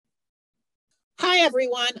Hi,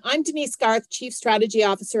 everyone. I'm Denise Garth, Chief Strategy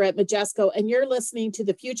Officer at Majesco, and you're listening to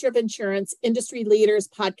the Future of Insurance Industry Leaders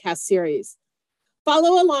podcast series.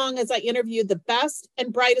 Follow along as I interview the best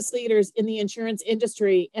and brightest leaders in the insurance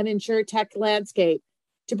industry and insurtech landscape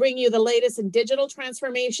to bring you the latest in digital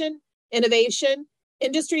transformation, innovation,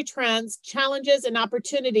 industry trends, challenges, and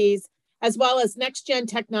opportunities, as well as next-gen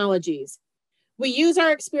technologies. We use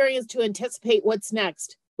our experience to anticipate what's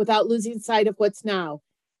next without losing sight of what's now.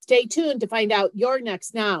 Stay tuned to find out your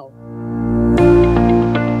next now.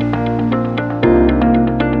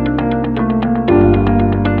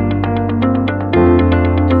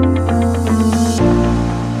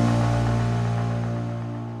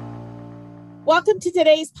 Welcome to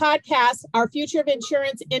today's podcast, our Future of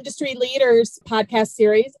Insurance Industry Leaders podcast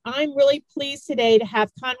series. I'm really pleased today to have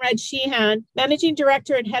Conrad Sheehan, Managing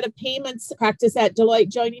Director and Head of Payments Practice at Deloitte,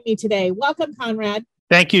 joining me today. Welcome, Conrad.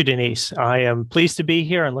 Thank you, Denise. I am pleased to be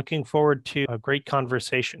here and looking forward to a great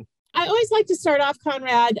conversation. I always like to start off,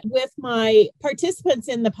 Conrad, with my participants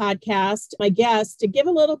in the podcast, my guests, to give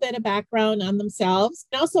a little bit of background on themselves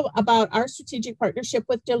and also about our strategic partnership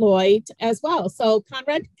with Deloitte as well. So,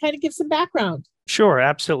 Conrad, kind of give some background. Sure,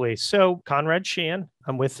 absolutely. So, Conrad Sheehan,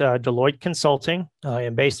 I'm with Deloitte Consulting. I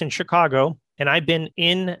am based in Chicago, and I've been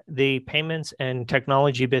in the payments and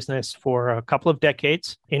technology business for a couple of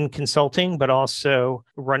decades in consulting, but also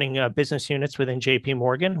running business units within JP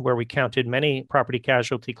Morgan, where we counted many property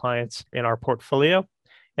casualty clients in our portfolio,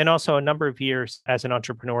 and also a number of years as an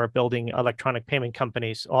entrepreneur building electronic payment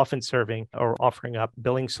companies, often serving or offering up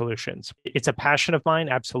billing solutions. It's a passion of mine,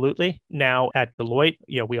 absolutely. Now at Deloitte,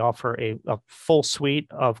 we offer a full suite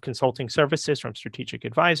of consulting services from strategic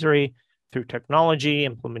advisory through technology,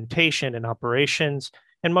 implementation, and operations.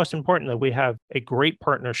 And most importantly, we have a great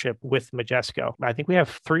partnership with Majesco. I think we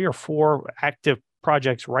have 3 or 4 active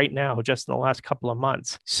projects right now, just in the last couple of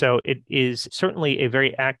months. So it is certainly a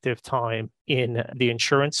very active time in the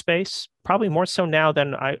insurance space, probably more so now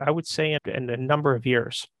than I would say in a number of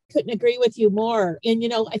years. Couldn't agree with you more. And,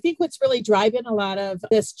 I think what's really driving a lot of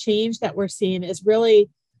this change that we're seeing is really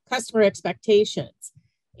customer expectations.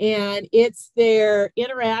 And it's their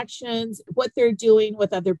interactions, what they're doing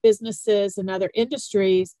with other businesses and other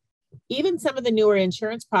industries, even some of the newer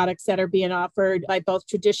insurance products that are being offered by both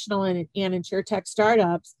traditional and insurtech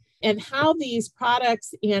startups, and how these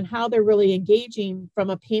products and how they're really engaging from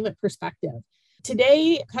a payment perspective.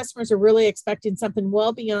 Today, customers are really expecting something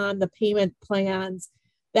well beyond the payment plans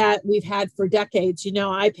that we've had for decades.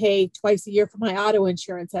 I pay twice a year for my auto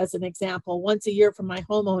insurance, as an example, once a year for my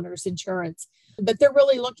homeowner's insurance. But they're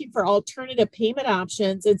really looking for alternative payment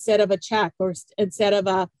options instead of a check or instead of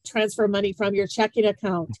a transfer money from your checking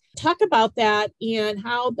account. Talk about that and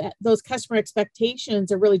how those customer expectations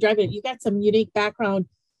are really driving it. You got some unique background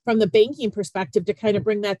from the banking perspective to kind of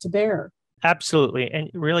bring that to bear. Absolutely. And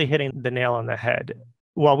really hitting the nail on the head.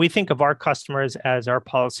 While we think of our customers as our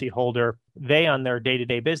policyholder, they on their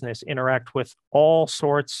day-to-day business interact with all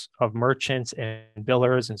sorts of merchants and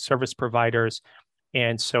billers and service providers.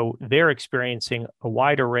 And so they're experiencing a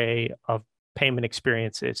wide array of payment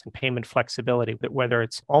experiences and payment flexibility, whether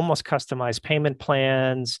it's almost customized payment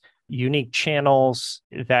plans, unique channels,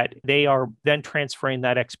 that they are then transferring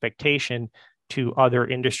that expectation to other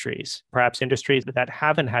industries, perhaps industries that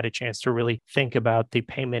haven't had a chance to really think about the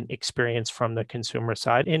payment experience from the consumer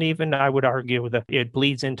side. And even I would argue that it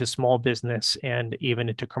bleeds into small business and even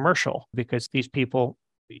into commercial, because these people,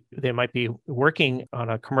 they might be working on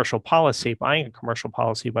a commercial policy, buying a commercial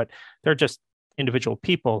policy, but they're just individual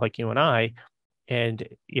people like you and I. And,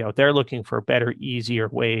 they're looking for better, easier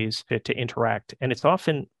ways to interact. And it's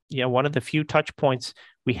often, one of the few touch points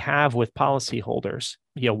we have with policyholders.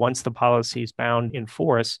 Once the policy is bound in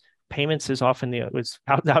force, payments is often it's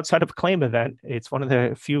outside of a claim event. It's one of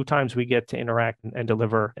the few times we get to interact and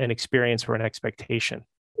deliver an experience or an expectation.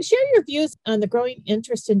 Share your views on the growing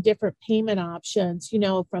interest in different payment options,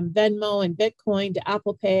 from Venmo and Bitcoin to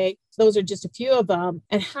Apple Pay. Those are just a few of them,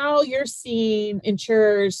 and how you're seeing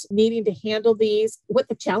insurers needing to handle these, what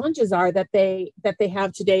the challenges are that they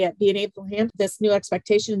have today at being able to handle this new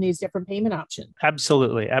expectation in these different payment options.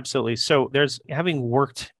 Absolutely. So there's, having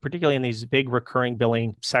worked particularly in these big recurring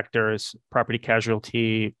billing sectors, property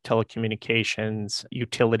casualty, telecommunications,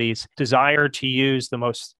 utilities, desire to use the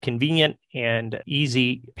most convenient and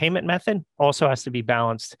easy payment method also has to be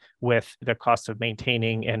balanced with the cost of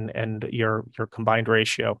maintaining and your combined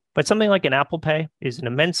ratio. But something like an Apple Pay is an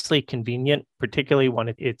immensely convenient, particularly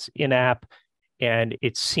when it's in-app and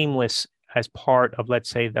it's seamless as part of, let's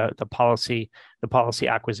say, the policy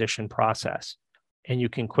acquisition process. And you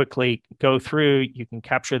can quickly go through, you can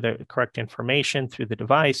capture the correct information through the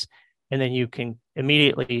device, And then you can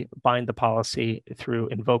immediately bind the policy through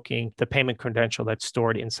invoking the payment credential that's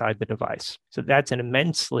stored inside the device. So that's an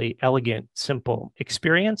immensely elegant, simple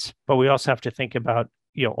experience. But we also have to think about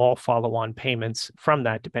all follow-on payments from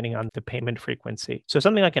that, depending on the payment frequency. So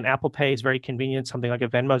something like an Apple Pay is very convenient. Something like a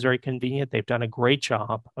Venmo is very convenient. They've done a great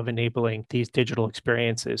job of enabling these digital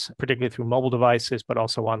experiences, particularly through mobile devices, but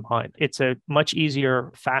also online. It's a much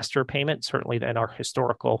easier, faster payment, certainly than our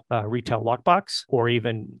historical retail lockbox, or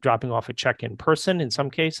even dropping off a check in person in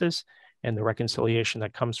some cases, and the reconciliation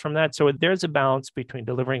that comes from that. So there's a balance between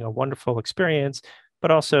delivering a wonderful experience,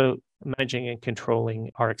 but also managing and controlling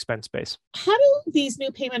our expense base. How do these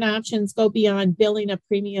new payment options go beyond billing a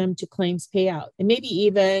premium to claims payout and maybe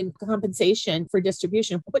even compensation for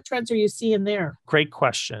distribution? What trends are you seeing there? Great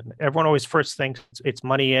question. Everyone always first thinks it's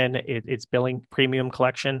money in, it's billing premium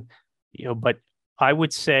collection, but I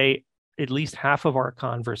would say at least half of our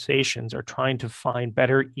conversations are trying to find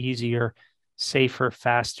better, easier, safer,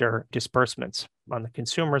 faster disbursements. On the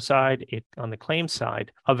consumer side, on the claim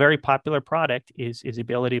side, a very popular product is the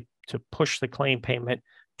ability to push the claim payment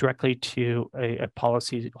directly to a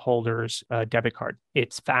policyholder's debit card.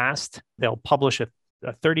 It's fast. They'll publish a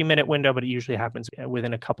 30-minute window, but it usually happens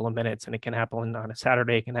within a couple of minutes, and it can happen on a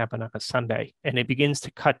Saturday, it can happen on a Sunday. And it begins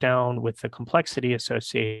to cut down with the complexity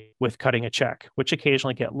associated with cutting a check, which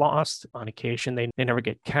occasionally get lost. On occasion, they never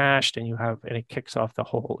get cashed, and it kicks off the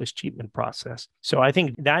whole escheatment process. So I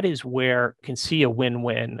think that is where you can see a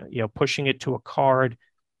win-win, pushing it to a card,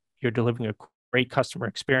 you're delivering a great customer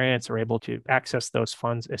experience, are able to access those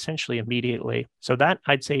funds essentially immediately. So that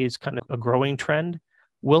I'd say is kind of a growing trend.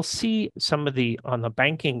 We'll see some of on the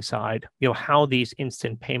banking side, how these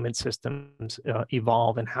instant payment systems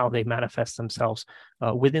evolve and how they manifest themselves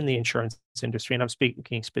within the insurance industry. And I'm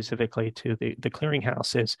speaking specifically to the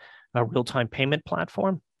clearinghouse's real-time payment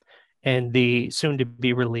platform and the soon to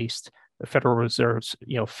be released Federal Reserve's,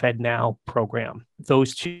 FedNow program.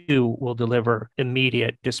 Those two will deliver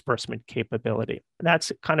immediate disbursement capability.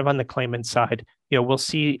 That's kind of on the claimant side. We'll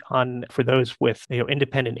see for those with,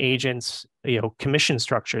 independent agents, commission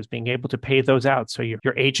structures, being able to pay those out. So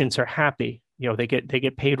your agents are happy. They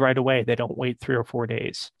get paid right away. They don't wait 3 or 4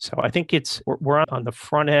 days. So I think we're on the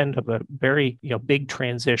front end of a very, big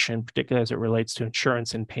transition, particularly as it relates to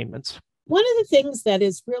insurance and payments. One of the things that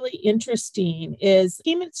is really interesting is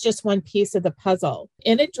payment's just one piece of the puzzle,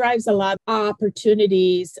 and it drives a lot of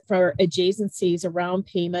opportunities for adjacencies around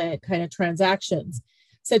payment kind of transactions,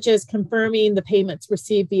 such as confirming the payments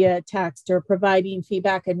received via text or providing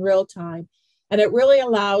feedback in real time. And it really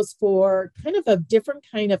allows for kind of a different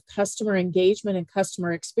kind of customer engagement and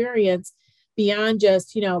customer experience beyond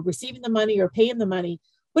just, receiving the money or paying the money.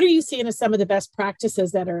 What are you seeing as some of the best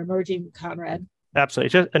practices that are emerging, Conrad? Absolutely.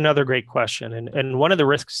 Just another great question. And one of the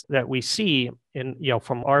risks that we see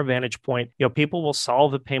from our vantage point, people will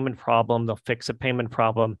solve a payment problem, they'll fix a payment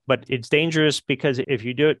problem, but it's dangerous because if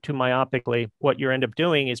you do it too myopically, what you end up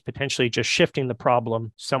doing is potentially just shifting the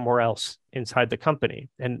problem somewhere else inside the company.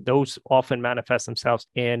 And those often manifest themselves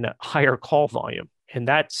in higher call volume. And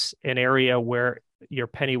that's an area where you're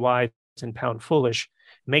penny wise and pound foolish,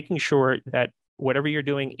 making sure that whatever you're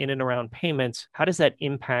doing in and around payments, how does that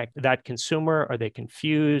impact that consumer? Are they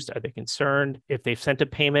confused? Are they concerned? If they've sent a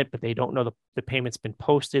payment, but they don't know the payment's been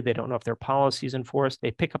posted, they don't know if their policy is enforced, they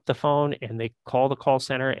pick up the phone and they call the call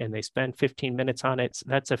center and they spend 15 minutes on it. So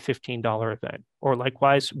that's a $15 event. Or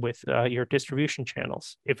likewise with your distribution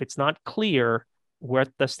channels. If it's not clear what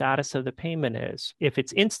the status of the payment is, if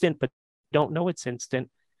it's instant, but don't know it's instant,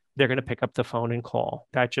 they're going to pick up the phone and call.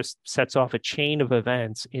 That just sets off a chain of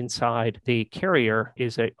events inside the carrier,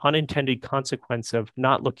 is an unintended consequence of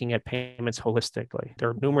not looking at payments holistically. There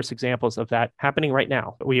are numerous examples of that happening right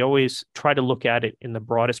now. We always try to look at it in the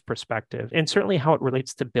broadest perspective, and certainly how it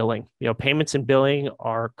relates to billing. Payments and billing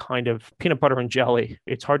are kind of peanut butter and jelly.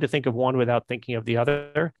 It's hard to think of one without thinking of the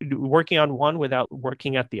other. Working on one without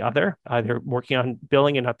working at the other, either working on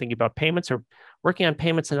billing and not thinking about payments, or working on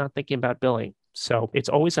payments and not thinking about billing. So it's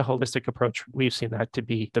always a holistic approach. We've seen that to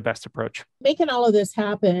be the best approach. Making all of this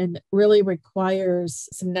happen really requires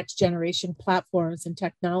some next generation platforms and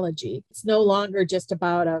technology. It's no longer just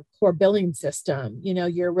about a core billing system.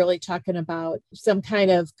 You're really talking about some kind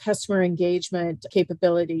of customer engagement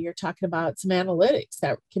capability. You're talking about some analytics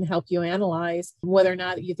that can help you analyze whether or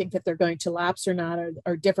not you think that they're going to lapse or not,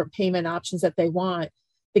 or different payment options that they want.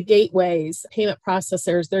 The gateways, payment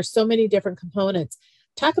processors, there's so many different components.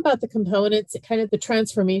 Talk about the components, kind of the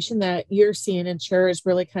transformation that you're seeing insurers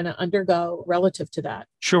really kind of undergo relative to that.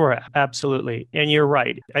 Sure, absolutely. And you're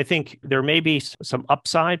right. I think there may be some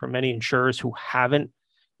upside for many insurers who haven't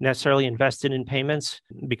necessarily invested in payments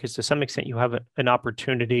because to some extent you have an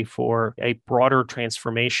opportunity for a broader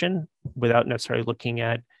transformation without necessarily looking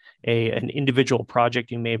at an individual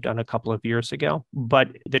project you may have done a couple of years ago. But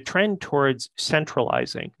the trend towards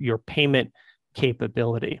centralizing your payment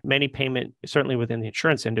capability, many payment, certainly within the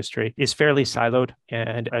insurance industry, is fairly siloed.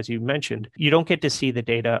 And as you mentioned, you don't get to see the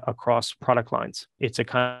data across product lines. It's a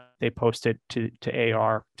kind of, they post it to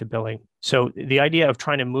AR, to billing. So the idea of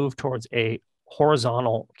trying to move towards a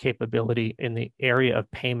horizontal capability in the area of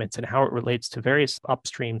payments and how it relates to various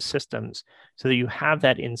upstream systems so that you have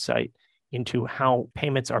that insight into how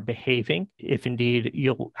payments are behaving, if indeed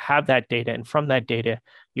you'll have that data. And from that data,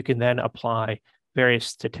 you can then apply various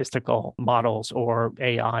statistical models or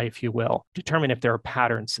AI, if you will, determine if there are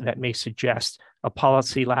patterns that may suggest a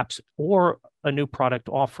policy lapse or a new product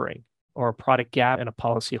offering or a product gap in a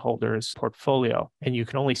policyholder's portfolio. And you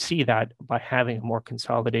can only see that by having a more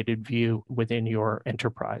consolidated view within your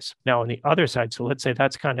enterprise. Now, on the other side, so let's say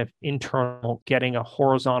that's kind of internal, getting a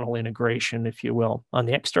horizontal integration, if you will. On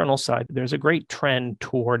the external side, there's a great trend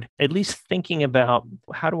toward at least thinking about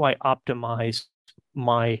how do I optimize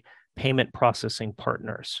my payment processing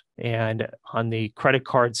partners. And on the credit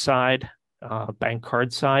card side, bank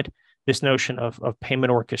card side, this notion of payment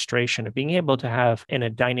orchestration, of being able to have in a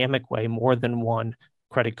dynamic way more than one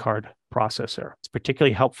credit card processor. It's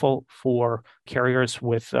particularly helpful for carriers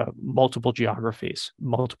with multiple geographies,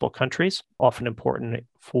 multiple countries, often important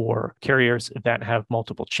for carriers that have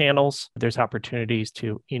multiple channels. There's opportunities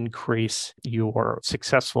to increase your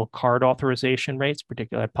successful card authorization rates,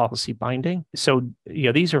 particularly at policy binding. So,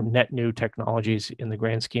 these are net new technologies in the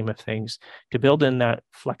grand scheme of things to build in that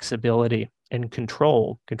flexibility and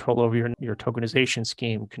control over your tokenization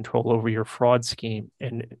scheme, control over your fraud scheme,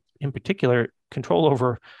 and in particular, control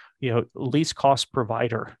over least cost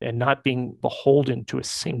provider and not being beholden to a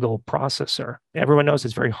single processor. Everyone knows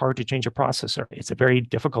it's very hard to change a processor. It's a very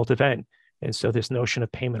difficult event. And so this notion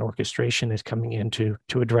of payment orchestration is coming in to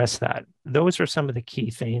address that. Those are some of the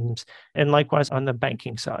key themes. And likewise, on the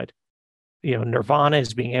banking side, nirvana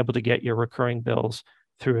is being able to get your recurring bills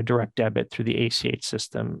through a direct debit through the ACH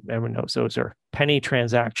system. Everyone knows those are penny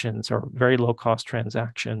transactions or very low cost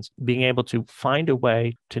transactions. Being able to find a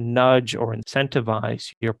way to nudge or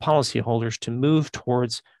incentivize your policyholders to move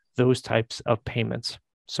towards those types of payments.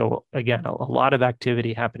 So again, a lot of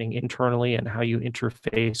activity happening internally and how you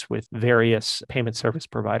interface with various payment service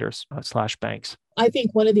providers / banks. I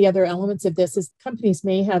think one of the other elements of this is companies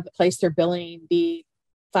may have placed their billing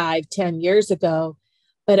 5-10 years ago,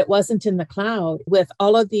 but it wasn't in the cloud. With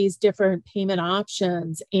all of these different payment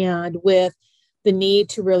options and with the need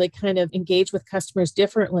to really kind of engage with customers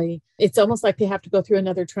differently, it's almost like they have to go through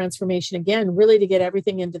another transformation again, really to get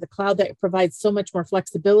everything into the cloud that provides so much more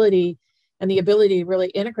flexibility and the ability to really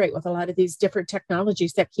integrate with a lot of these different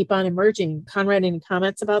technologies that keep on emerging. Conrad, any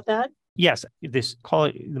comments about that? Yes, call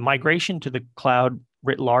it the migration to the cloud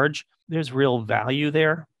writ large. There's real value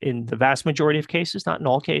there in the vast majority of cases, not in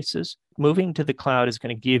all cases. Moving to the cloud is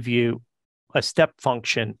going to give you a step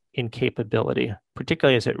function in capability,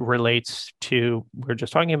 particularly as it relates to, we're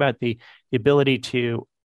just talking about the ability to,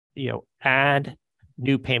 add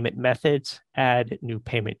new payment methods, add new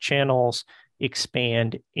payment channels,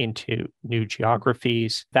 expand into new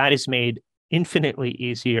geographies. That is made infinitely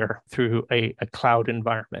easier through a cloud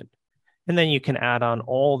environment. And then you can add on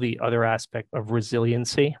all the other aspect of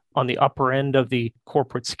resiliency. On the upper end of the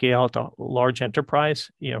corporate scale to large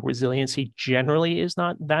enterprise, resiliency generally is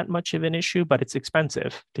not that much of an issue, but it's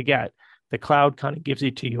expensive to get. The cloud kind of gives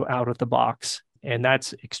it to you out of the box, and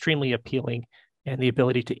that's extremely appealing. And the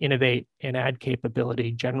ability to innovate and add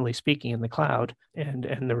capability, generally speaking, in the cloud and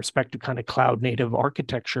the respective kind of cloud native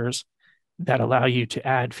architectures that allow you to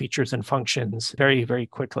add features and functions very, very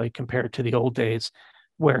quickly compared to the old days,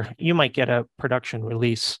 where you might get a production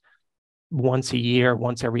release once a year,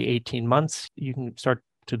 once every 18 months. You can start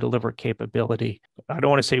to deliver capability. I don't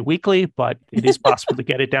want to say weekly, but it is possible to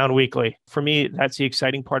get it down weekly. For me, that's the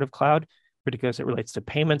exciting part of cloud, particularly as it relates to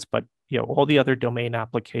payments, but all the other domain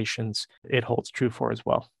applications it holds true for as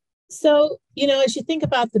well. So, as you think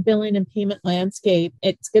about the billing and payment landscape,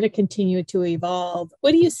 it's going to continue to evolve.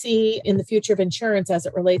 What do you see in the future of insurance as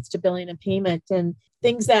it relates to billing and payment and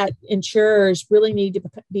things that insurers really need to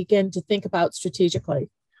begin to think about strategically?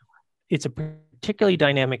 It's a particularly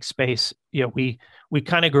dynamic space. We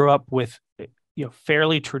kind of grew up with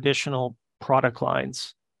fairly traditional product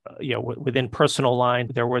lines. Within personal line,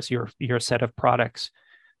 there was your set of products,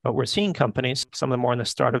 but we're seeing companies, some of them more in the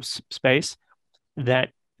startup space, that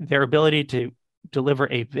their ability to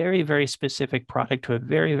deliver a very, very specific product to a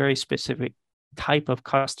very, very specific type of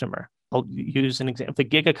customer. I'll use an example, the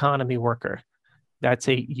gig economy worker. That's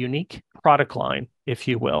a unique product line, if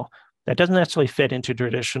you will, that doesn't necessarily fit into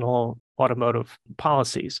traditional automotive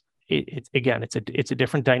policies. Again, it's a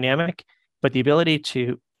different dynamic, but the ability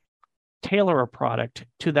to tailor a product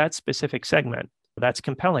to that specific segment, that's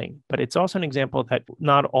compelling. But it's also an example that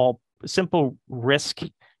not all simple risk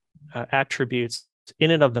attributes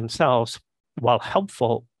in and of themselves, while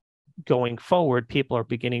helpful going forward, people are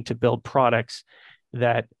beginning to build products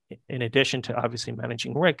that, in addition to obviously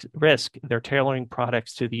managing risk, they're tailoring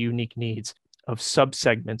products to the unique needs of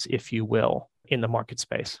subsegments, if you will, in the market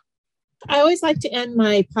space. I always like to end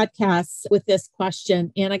my podcasts with this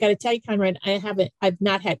question. And I got to tell you, Conrad, I've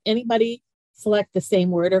not had anybody select the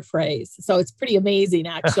same word or phrase. So it's pretty amazing,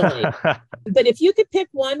 actually. But if you could pick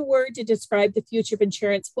one word to describe the future of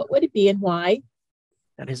insurance, what would it be and why?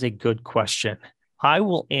 That is a good question. I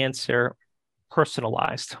will answer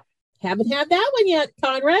personalized. Haven't had that one yet,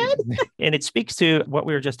 Conrad. And it speaks to what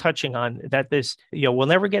we were just touching on, that this, we'll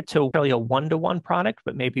never get to really a one-to-one product,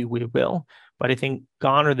 but maybe we will. But I think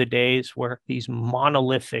gone are the days where these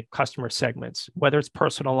monolithic customer segments, whether it's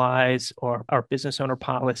personalized or our business owner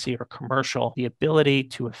policy or commercial, the ability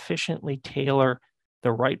to efficiently tailor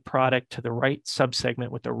the right product to the right subsegment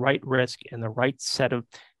with the right risk and the right set of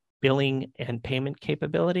billing and payment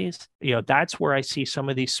capabilities. That's where I see some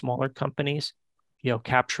of these smaller companies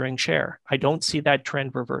capturing share. I don't see that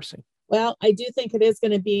trend reversing. Well, I do think it is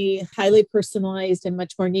going to be highly personalized and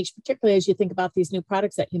much more niche, particularly as you think about these new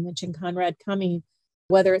products that you mentioned, Conrad, coming,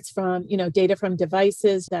 whether it's from, data from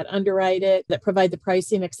devices that underwrite it, that provide the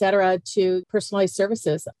pricing, et cetera, to personalized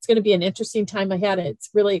services. It's going to be an interesting time ahead. It's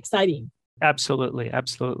really exciting. Absolutely.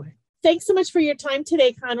 Absolutely. Thanks so much for your time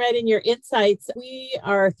today, Conrad, and your insights. We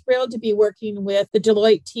are thrilled to be working with the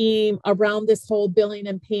Deloitte team around this whole billing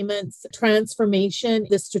and payments transformation,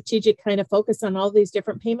 the strategic kind of focus on all these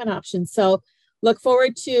different payment options. So look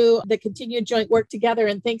forward to the continued joint work together.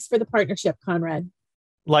 And thanks for the partnership, Conrad.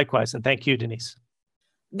 Likewise. And thank you, Denise.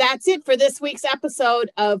 That's it for this week's episode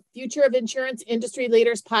of Future of Insurance Industry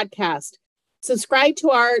Leaders podcast. Subscribe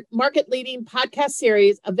to our market-leading podcast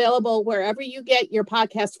series, available wherever you get your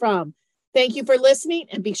podcast from. Thank you for listening,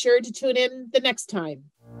 and be sure to tune in the next time.